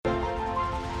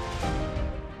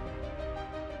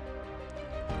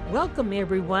Welcome,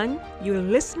 everyone. You're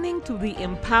listening to the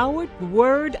Empowered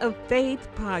Word of Faith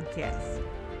podcast.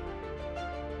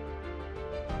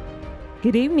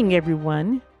 Good evening,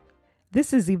 everyone.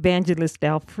 This is Evangelist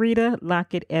Alfreda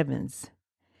Lockett Evans,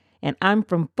 and I'm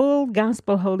from Full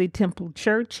Gospel Holy Temple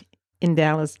Church in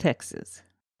Dallas, Texas.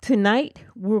 Tonight,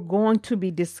 we're going to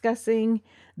be discussing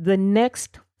the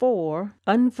next 4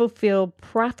 unfulfilled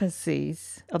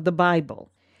prophecies of the Bible.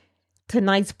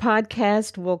 Tonight's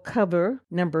podcast will cover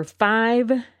number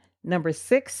 5, number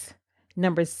 6,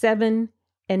 number 7,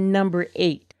 and number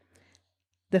 8.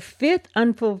 The 5th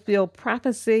unfulfilled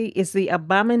prophecy is the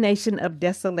abomination of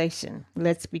desolation.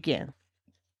 Let's begin.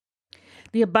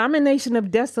 The abomination of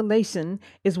desolation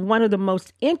is one of the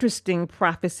most interesting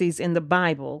prophecies in the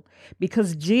Bible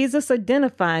because Jesus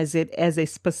identifies it as a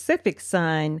specific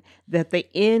sign that the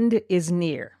end is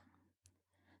near.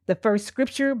 The first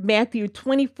scripture, Matthew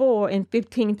 24 and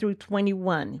 15 through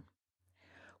 21.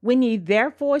 When ye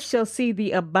therefore shall see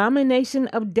the abomination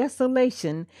of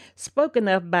desolation spoken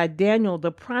of by Daniel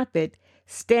the prophet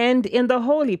stand in the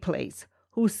holy place,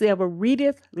 whosoever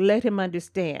readeth, let him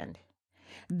understand.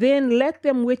 Then let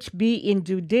them which be in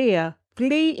Judea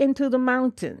flee into the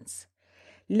mountains.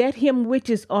 Let him which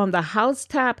is on the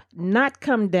housetop not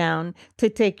come down to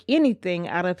take anything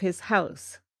out of his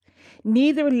house.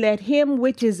 Neither let him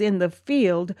which is in the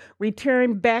field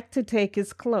return back to take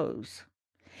his clothes.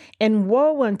 And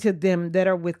woe unto them that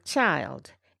are with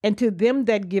child, and to them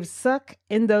that give suck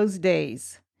in those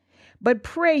days. But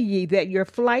pray ye that your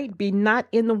flight be not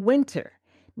in the winter,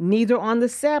 neither on the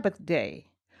Sabbath day.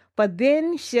 For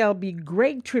then shall be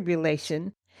great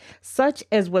tribulation, such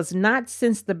as was not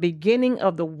since the beginning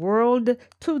of the world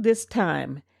to this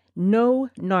time, no,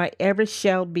 nor ever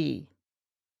shall be.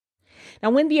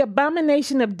 Now, when the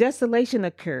abomination of desolation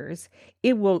occurs,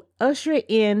 it will usher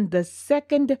in the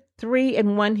second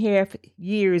 3½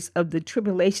 years of the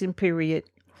tribulation period,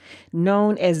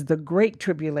 known as the Great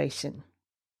Tribulation.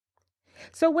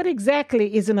 So what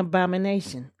exactly is an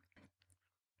abomination?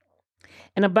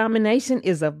 An abomination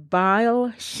is a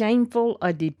vile, shameful,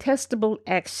 or detestable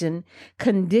action,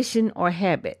 condition, or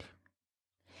habit.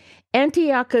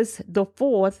 Antiochus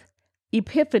IV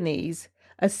Epiphanes,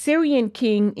 a Syrian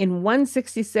king in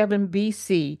 167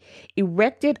 BC,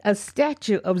 erected a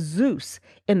statue of Zeus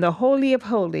in the Holy of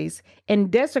Holies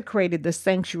and desecrated the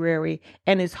sanctuary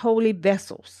and its holy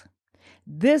vessels.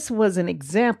 This was an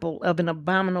example of an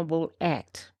abominable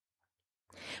act.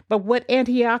 But what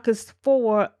Antiochus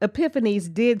IV Epiphanes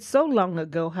did so long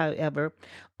ago, however,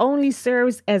 only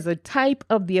serves as a type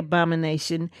of the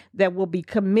abomination that will be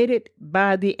committed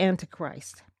by the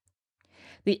Antichrist.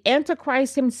 The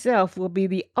Antichrist himself will be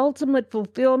the ultimate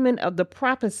fulfillment of the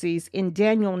prophecies in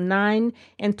Daniel 9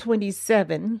 and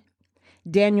 27,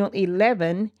 Daniel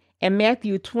 11, and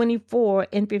Matthew 24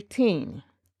 and 15.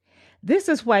 This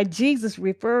is why Jesus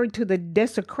referred to the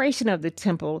desecration of the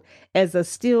temple as a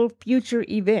still future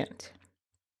event.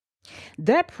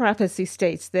 That prophecy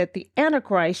states that the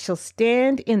Antichrist shall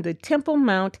stand in the Temple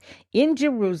Mount in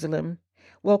Jerusalem,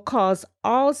 will cause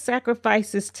all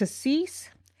sacrifices to cease.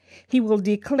 He will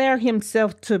declare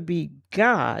himself to be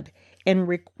God and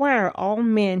require all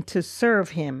men to serve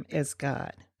him as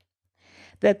God.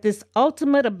 That this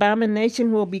ultimate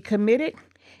abomination will be committed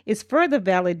is further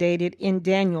validated in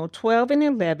Daniel 12 and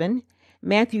 11,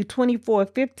 Matthew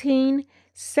 24:15,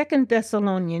 2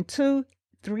 Thessalonians 2,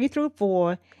 3 through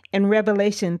 4, and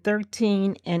Revelation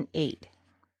 13 and 8.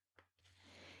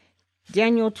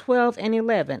 Daniel 12 and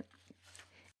 11.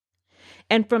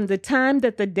 And from the time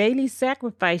that the daily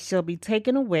sacrifice shall be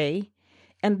taken away,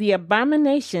 and the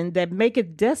abomination that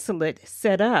maketh desolate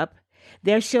set up,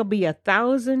 there shall be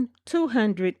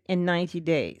 1,290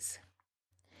 days.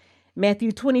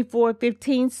 Matthew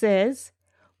 24:15 says,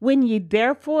 When ye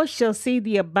therefore shall see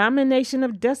the abomination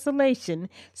of desolation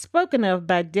spoken of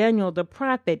by Daniel the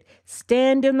prophet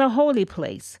stand in the holy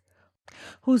place,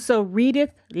 whoso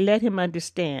readeth, let him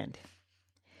understand.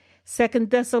 2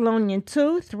 Thessalonians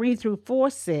 2, 3 through 4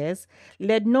 says,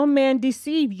 Let no man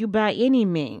deceive you by any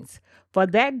means, for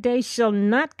that day shall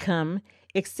not come,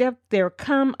 except there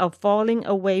come a falling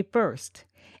away first,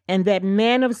 and that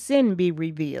man of sin be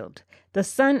revealed, the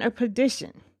son of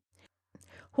perdition,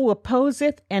 who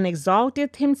opposeth and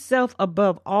exalteth himself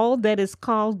above all that is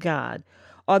called God,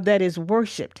 or that is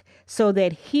worshipped, so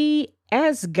that he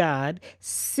as God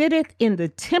sitteth in the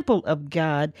temple of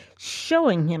God,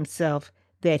 showing himself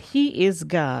that he is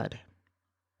God.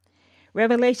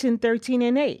 Revelation 13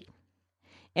 and 8.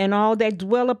 And all that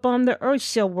dwell upon the earth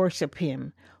shall worship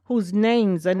him, whose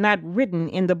names are not written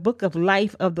in the book of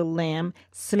life of the Lamb,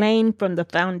 slain from the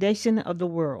foundation of the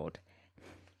world.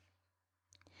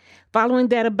 Following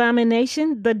that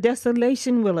abomination, the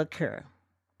desolation will occur.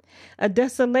 A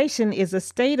desolation is a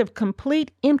state of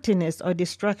complete emptiness or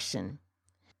destruction.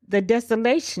 The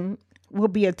desolation will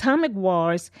be atomic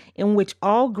wars in which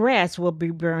all grass will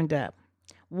be burned up.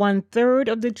 1/3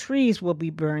 of the trees will be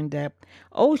burned up.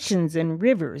 Oceans and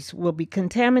rivers will be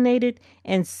contaminated,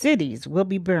 and cities will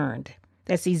be burned.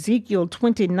 That's Ezekiel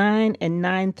 29 and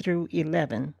 9 through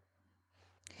 11.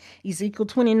 Ezekiel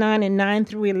 29 and 9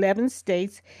 through 11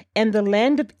 states, "And the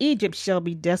land of Egypt shall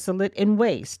be desolate and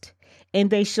waste. And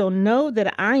they shall know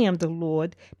that I am the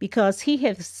Lord, because he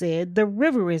hath said, The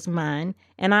river is mine,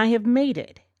 and I have made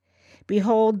it.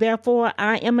 Behold, therefore,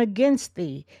 I am against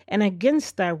thee, and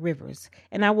against thy rivers,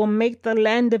 and I will make the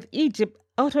land of Egypt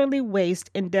utterly waste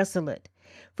and desolate,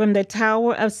 from the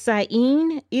tower of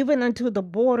Syene even unto the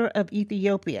border of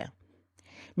Ethiopia.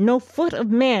 No foot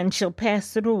of man shall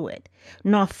pass through it,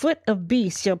 nor foot of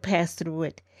beast shall pass through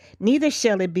it, neither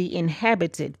shall it be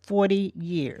inhabited 40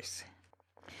 years.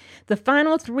 The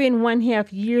final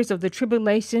 3.5 years of the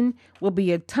tribulation will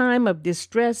be a time of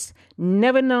distress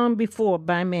never known before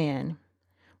by man.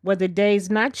 Were the days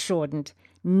not shortened,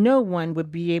 no one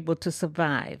would be able to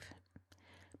survive.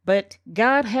 But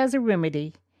God has a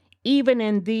remedy, even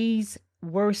in these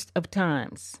worst of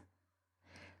times.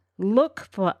 Look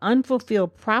for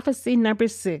unfulfilled prophecy number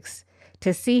 6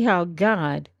 to see how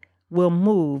God will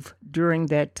move during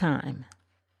that time.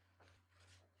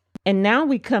 And now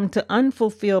we come to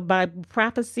unfulfilled Bible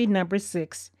prophecy number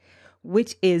 6,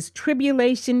 which is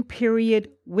tribulation period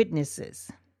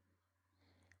witnesses.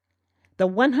 The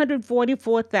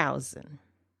 144,000.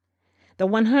 The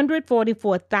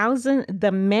 144,000,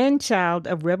 the man-child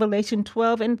of Revelation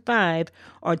 12 and 5,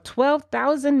 are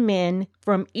 12,000 men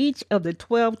from each of the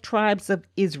 12 tribes of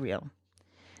Israel.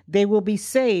 They will be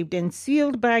saved and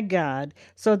sealed by God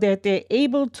so that they're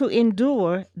able to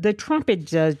endure the trumpet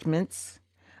judgments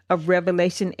of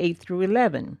Revelation 8 through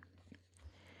 11.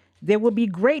 There will be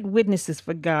great witnesses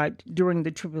for God during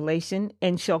the tribulation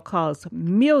and shall cause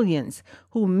millions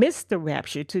who missed the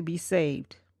rapture to be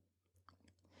saved.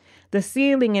 The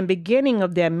sealing and beginning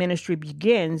of their ministry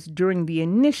begins during the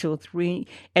initial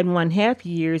 3.5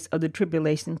 years of the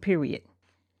tribulation period.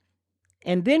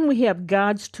 And then we have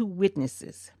God's two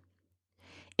witnesses.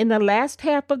 In the last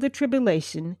half of the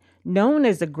tribulation, known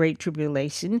as the Great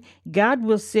Tribulation, God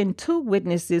will send two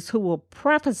witnesses who will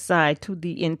prophesy to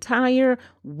the entire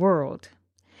world.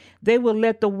 They will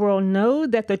let the world know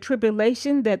that the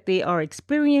tribulation that they are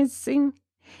experiencing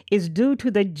is due to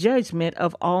the judgment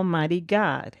of Almighty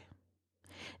God.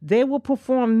 They will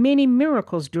perform many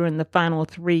miracles during the final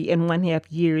 3.5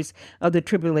 years of the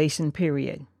tribulation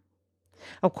period.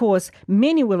 Of course,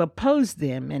 many will oppose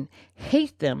them and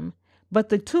hate them, but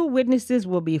the two witnesses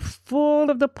will be full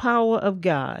of the power of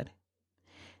God.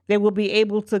 They will be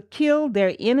able to kill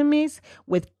their enemies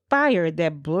with fire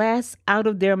that blasts out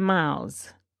of their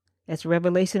mouths. That's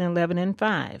Revelation 11 and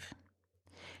 5.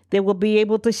 They will be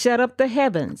able to shut up the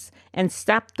heavens and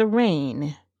stop the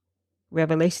rain.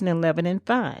 Revelation 11 and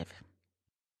 5.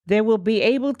 They will be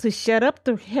able to shut up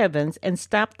the heavens and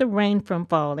stop the rain from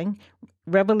falling.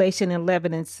 Revelation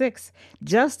 11 and 6,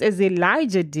 just as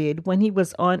Elijah did when he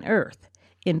was on earth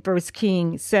in 1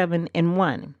 Kings 7 and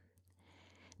 1.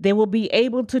 They will be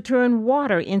able to turn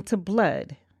water into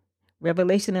blood.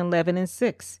 Revelation 11 and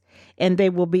 6. And they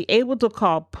will be able to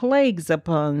call plagues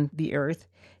upon the earth,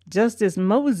 just as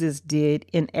Moses did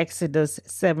in Exodus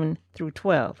 7 through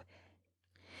 12.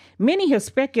 Many have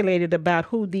speculated about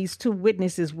who these two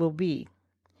witnesses will be,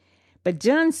 but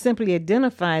John simply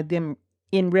identified them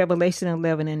in Revelation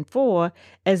 11 and 4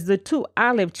 as the two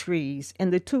olive trees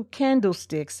and the two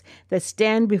candlesticks that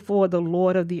stand before the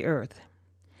Lord of the earth.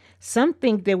 Some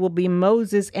think there will be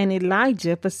Moses and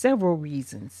Elijah for several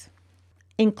reasons,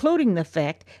 including the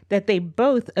fact that they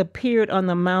both appeared on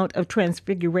the Mount of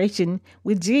Transfiguration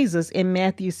with Jesus in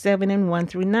Matthew 7 and 1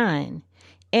 through 9,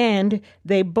 and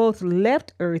they both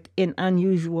left earth in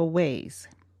unusual ways.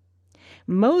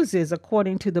 Moses,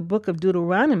 according to the book of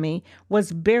Deuteronomy,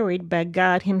 was buried by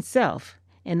God himself,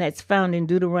 and that's found in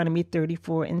Deuteronomy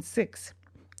 34 and 6.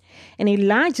 And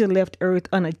Elijah left earth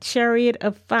on a chariot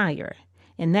of fire,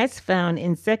 and that's found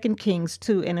in 2 Kings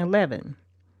 2 and 11.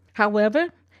 However,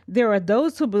 there are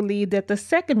those who believe that the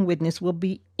second witness will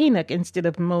be Enoch instead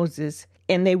of Moses,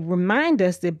 and they remind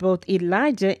us that both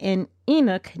Elijah and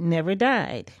Enoch never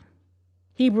died.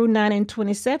 Hebrew 9 and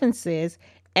 27 says,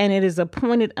 "And it is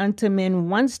appointed unto men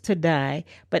once to die,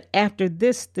 but after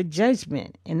this the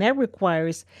judgment." And that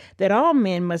requires that all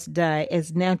men must die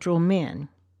as natural men.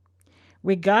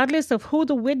 Regardless of who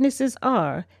the witnesses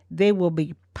are, they will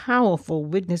be powerful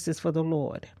witnesses for the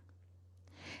Lord.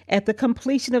 At the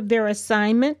completion of their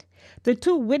assignment, the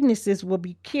two witnesses will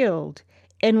be killed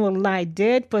and will lie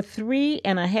dead for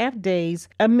 3.5 days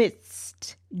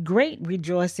amidst great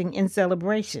rejoicing and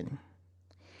celebration.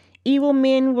 Evil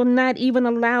men will not even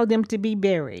allow them to be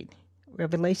buried.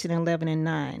 Revelation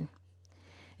 11:9.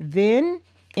 Then,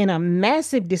 in a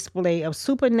massive display of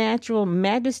supernatural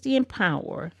majesty and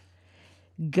power,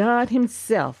 God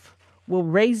himself will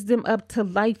raise them up to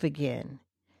life again,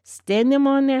 stand them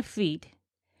on their feet,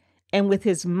 and with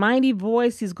his mighty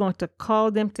voice, he's going to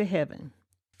call them to heaven.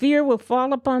 Fear will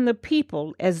fall upon the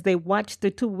people as they watch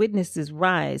the two witnesses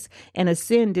rise and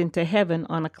ascend into heaven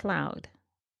on a cloud.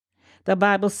 The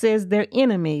Bible says their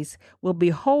enemies will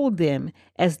behold them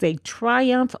as they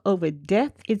triumph over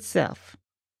death itself.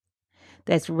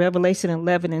 That's Revelation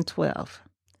 11:12.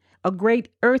 A great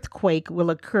earthquake will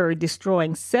occur,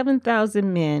 destroying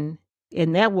 7,000 men,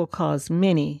 and that will cause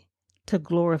many to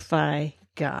glorify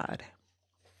God.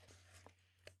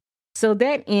 So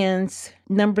that ends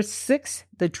number 6,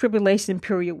 the tribulation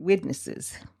period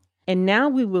witnesses. And now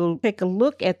we will take a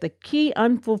look at the key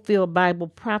unfulfilled Bible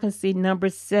prophecy number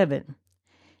 7.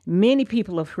 Many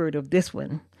people have heard of this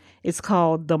one. It's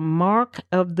called the Mark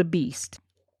of the Beast.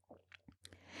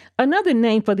 Another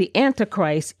name for the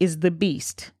Antichrist is the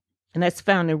Beast, and that's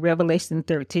found in Revelation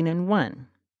 13:1.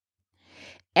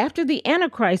 After the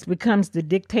Antichrist becomes the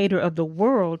dictator of the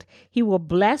world, he will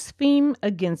blaspheme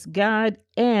against God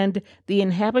and the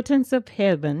inhabitants of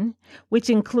heaven, which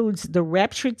includes the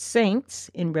raptured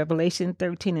saints in Revelation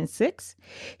 13:6.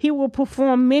 He will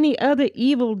perform many other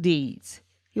evil deeds.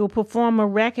 He will perform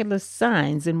miraculous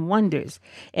signs and wonders,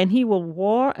 and he will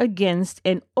war against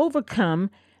and overcome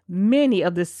many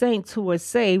of the saints who are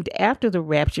saved after the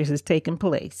rapture has taken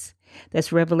place.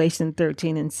 That's Revelation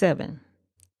 13:7.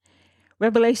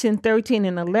 Revelation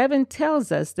 13:11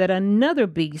 tells us that another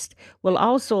beast will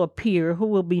also appear who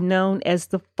will be known as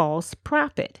the false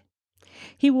prophet.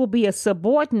 He will be a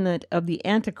subordinate of the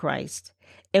Antichrist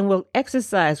and will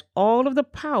exercise all of the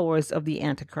powers of the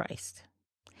Antichrist.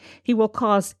 He will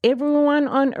cause everyone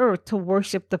on earth to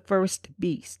worship the first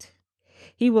beast.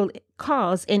 He will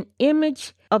cause an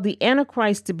image of the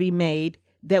Antichrist to be made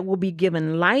that will be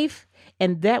given life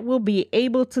and that will be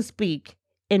able to speak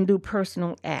and do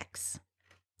personal acts.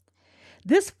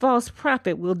 This false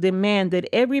prophet will demand that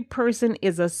every person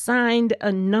is assigned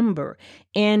a number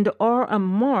and or a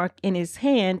mark in his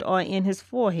hand or in his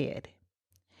forehead.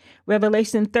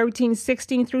 Revelation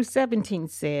 13:16-17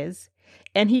 says,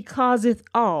 "And he causeth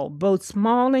all, both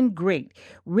small and great,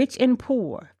 rich and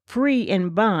poor, free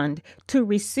and bond, to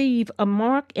receive a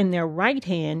mark in their right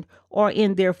hand or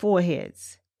in their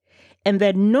foreheads, and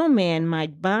that no man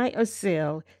might buy or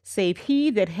sell, save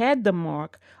he that had the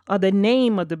mark or the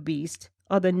name of the beast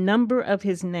or the number of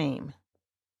his name."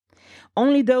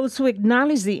 Only those who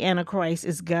acknowledge the Antichrist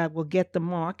as God will get the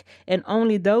mark, and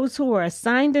only those who are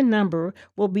assigned a number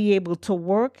will be able to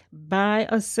work, buy,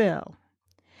 or sell.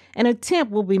 An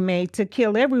attempt will be made to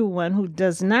kill everyone who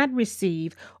does not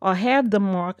receive or have the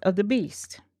mark of the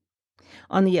beast.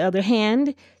 On the other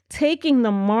hand, taking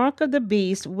the mark of the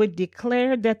beast would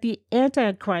declare that the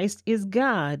Antichrist is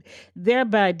God,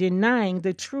 thereby denying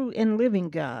the true and living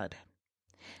God.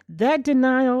 That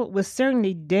denial will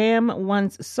certainly damn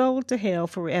one's soul to hell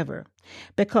forever,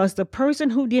 because the person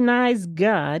who denies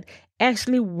God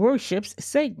actually worships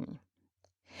Satan.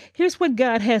 Here's what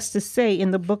God has to say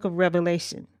in the book of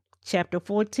Revelation, chapter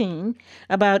 14,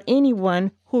 about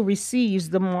anyone who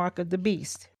receives the mark of the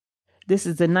beast. This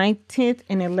is the 9th, 10th,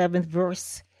 and 11th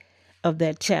verse of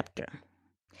that chapter.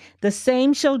 "The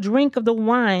same shall drink of the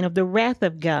wine of the wrath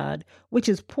of God, which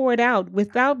is poured out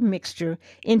without mixture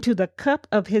into the cup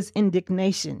of his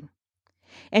indignation.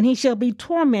 And he shall be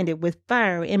tormented with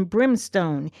fire and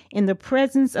brimstone in the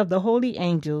presence of the holy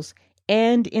angels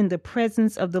and in the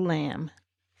presence of the Lamb.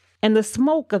 And the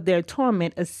smoke of their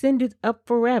torment ascendeth up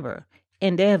forever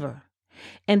and ever.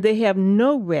 And they have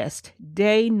no rest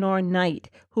day nor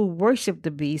night, who worship the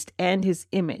beast and his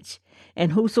image,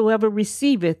 and whosoever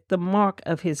receiveth the mark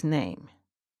of his name."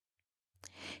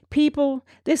 People,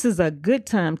 this is a good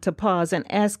time to pause and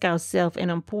ask ourselves an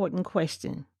important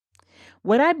question.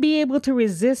 Would I be able to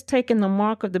resist taking the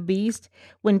mark of the beast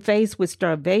when faced with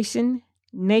starvation,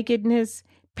 nakedness,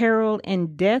 peril,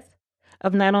 and death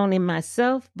of not only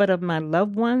myself, but of my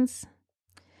loved ones?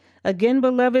 Again,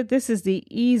 beloved, this is the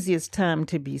easiest time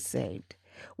to be saved.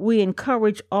 We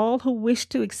encourage all who wish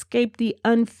to escape the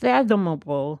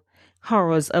unfathomable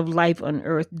horrors of life on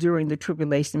earth during the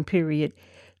tribulation period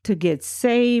to get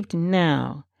saved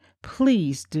now.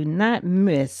 Please do not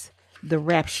miss the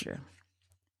rapture.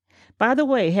 By the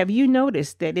way, have you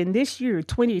noticed that in this year,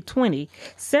 2020,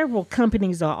 several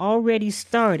companies are already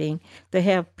starting to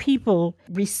have people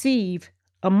receive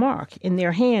a mark in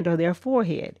their hand or their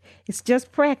forehead? It's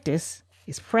just practice.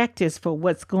 It's practice for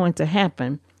what's going to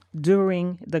happen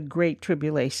during the Great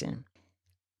Tribulation.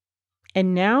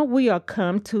 And now we are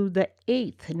come to the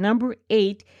number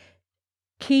 8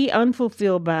 key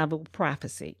unfulfilled Bible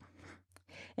prophecy.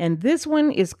 And this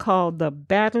one is called the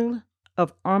Battle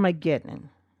of Armageddon.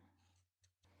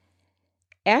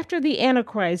 After the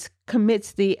Antichrist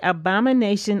commits the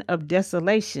abomination of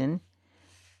desolation,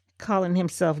 calling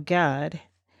himself God,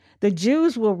 the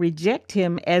Jews will reject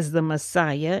him as the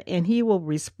Messiah, and he will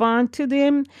respond to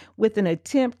them with an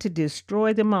attempt to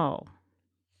destroy them all.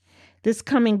 This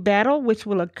coming battle, which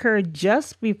will occur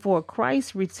just before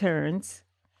Christ returns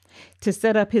to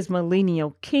set up his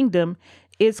millennial kingdom,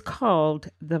 is called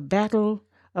the Battle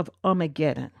of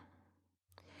Armageddon.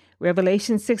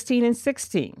 Revelation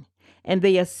 16:16. And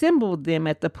they assembled them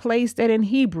at the place that in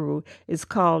Hebrew is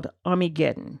called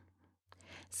Armageddon.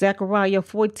 Zechariah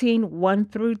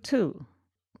 14:1-2.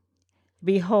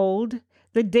 Behold,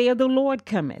 the day of the Lord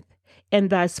cometh,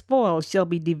 and thy spoil shall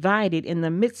be divided in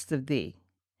the midst of thee.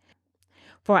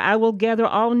 For I will gather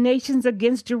all nations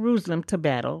against Jerusalem to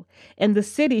battle, and the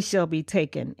city shall be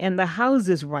taken, and the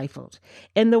houses rifled,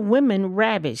 and the women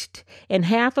ravished, and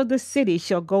half of the city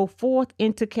shall go forth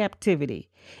into captivity,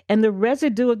 and the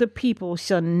residue of the people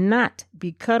shall not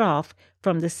be cut off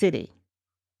from the city.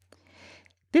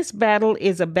 This battle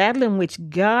is a battle in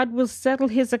which God will settle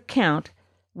his account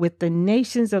with the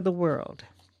nations of the world.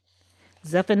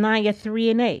 Zephaniah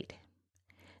 3:8.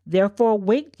 Therefore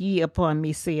wait ye upon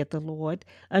me, saith the Lord,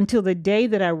 until the day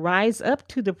that I rise up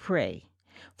to the prey.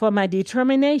 For my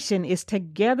determination is to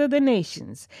gather the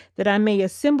nations, that I may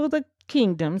assemble the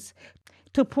kingdoms,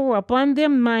 to pour upon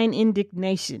them mine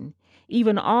indignation,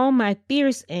 even all my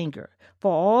fierce anger,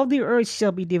 for all the earth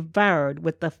shall be devoured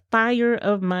with the fire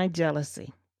of my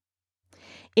jealousy.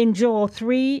 In Joel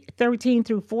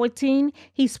 3:13-14,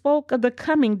 he spoke of the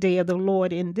coming day of the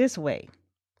Lord in this way.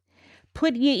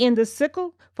 Put ye in the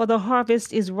sickle, for the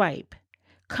harvest is ripe.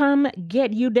 Come,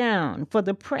 get you down, for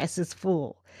the press is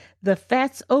full. The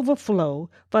fats overflow,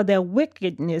 for their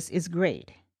wickedness is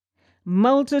great.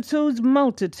 Multitudes,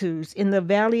 multitudes in the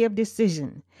valley of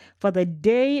decision, for the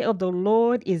day of the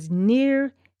Lord is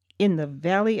near in the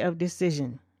valley of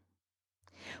decision.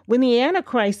 When the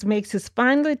Antichrist makes his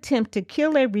final attempt to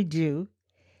kill every Jew,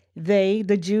 they,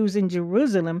 the Jews in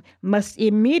Jerusalem, must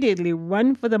immediately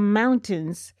run for the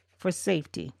mountains for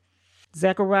safety.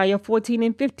 Zechariah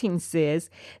 14:15 says,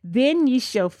 Then ye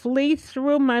shall flee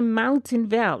through my mountain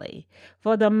valley,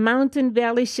 for the mountain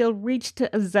valley shall reach to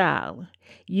Azal.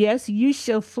 Yes, you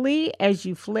shall flee as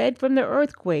you fled from the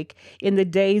earthquake in the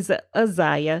days of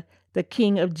Uzziah, the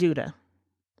king of Judah.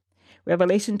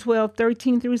 Revelation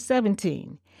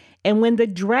 12:13-17. And when the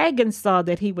dragon saw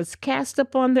that he was cast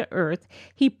upon the earth,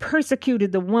 he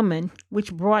persecuted the woman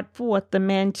which brought forth the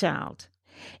man-child.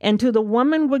 And to the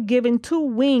woman were given 2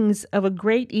 wings of a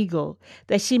great eagle,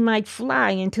 that she might fly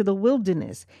into the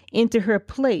wilderness, into her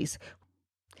place,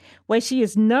 where she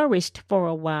is nourished for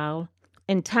a while,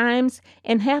 and times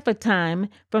and half a time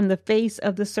from the face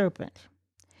of the serpent.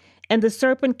 And the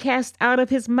serpent cast out of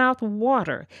his mouth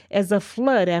water as a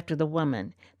flood after the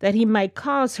woman, that he might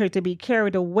cause her to be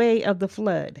carried away of the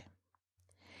flood.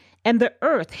 And the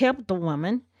earth helped the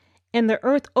woman, and the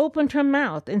earth opened her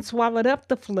mouth and swallowed up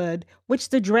the flood which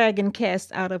the dragon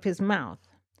cast out of his mouth.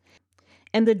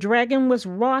 And the dragon was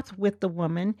wroth with the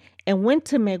woman, and went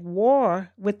to make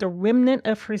war with the remnant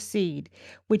of her seed,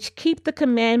 which keep the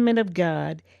commandment of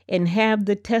God and have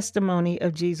the testimony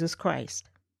of Jesus Christ.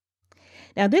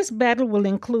 Now this battle will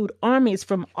include armies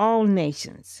from all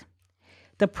nations.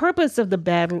 The purpose of the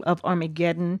Battle of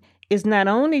Armageddon is not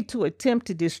only to attempt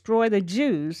to destroy the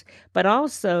Jews, but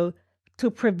also to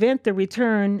prevent the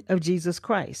return of Jesus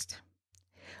Christ.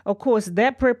 Of course,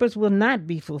 that purpose will not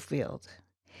be fulfilled.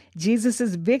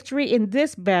 Jesus' victory in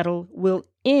this battle will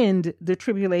end the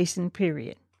tribulation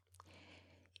period.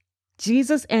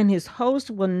 Jesus and his host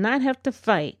will not have to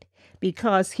fight,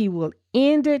 because he will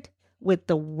end it with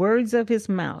the words of his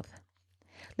mouth.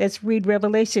 Let's read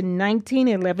Revelation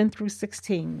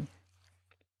 19:11-16.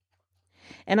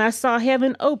 And I saw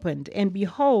heaven opened, and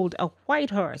behold, a white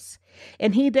horse,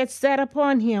 and he that sat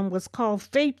upon him was called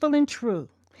Faithful and True,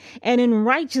 and in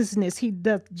righteousness he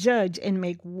doth judge and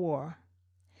make war.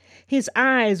 His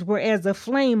eyes were as a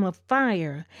flame of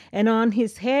fire, and on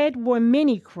his head were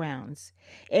many crowns,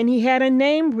 and he had a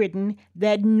name written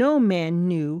that no man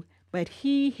knew but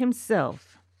he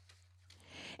himself.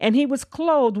 And he was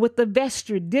clothed with a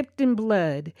vesture dipped in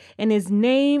blood, and his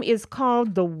name is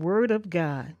called the Word of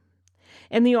God.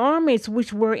 And the armies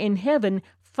which were in heaven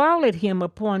followed him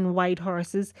upon white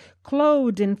horses,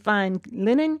 clothed in fine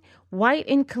linen, white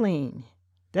and clean.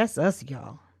 That's us,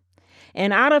 y'all.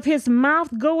 And out of his mouth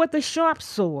goeth a sharp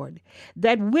sword,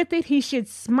 that with it he should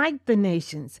smite the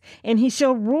nations, and he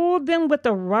shall rule them with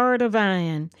a rod of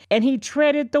iron. And he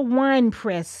treaded the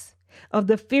winepress of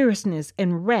the fierceness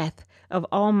and wrath of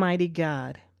Almighty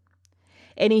God.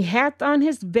 And he hath on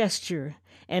his vesture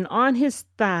and on his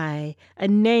thigh a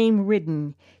name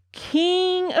written,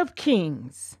 King of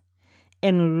Kings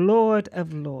and Lord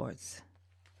of Lords.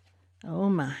 Oh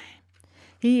my.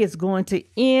 He is going to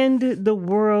end the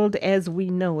world as we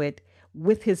know it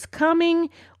with his coming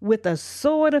with a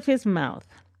sword of his mouth.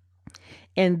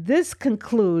 And this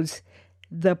concludes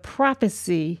the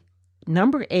prophecy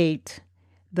number 8,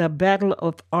 the Battle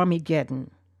of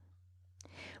Armageddon.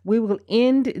 We will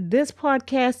end this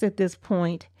podcast at this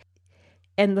point,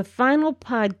 and the final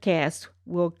podcast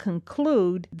will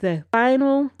conclude the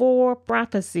final 4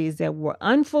 prophecies that were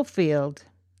unfulfilled,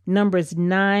 Numbers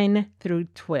 9 through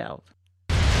 12.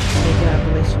 May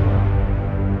God bless you.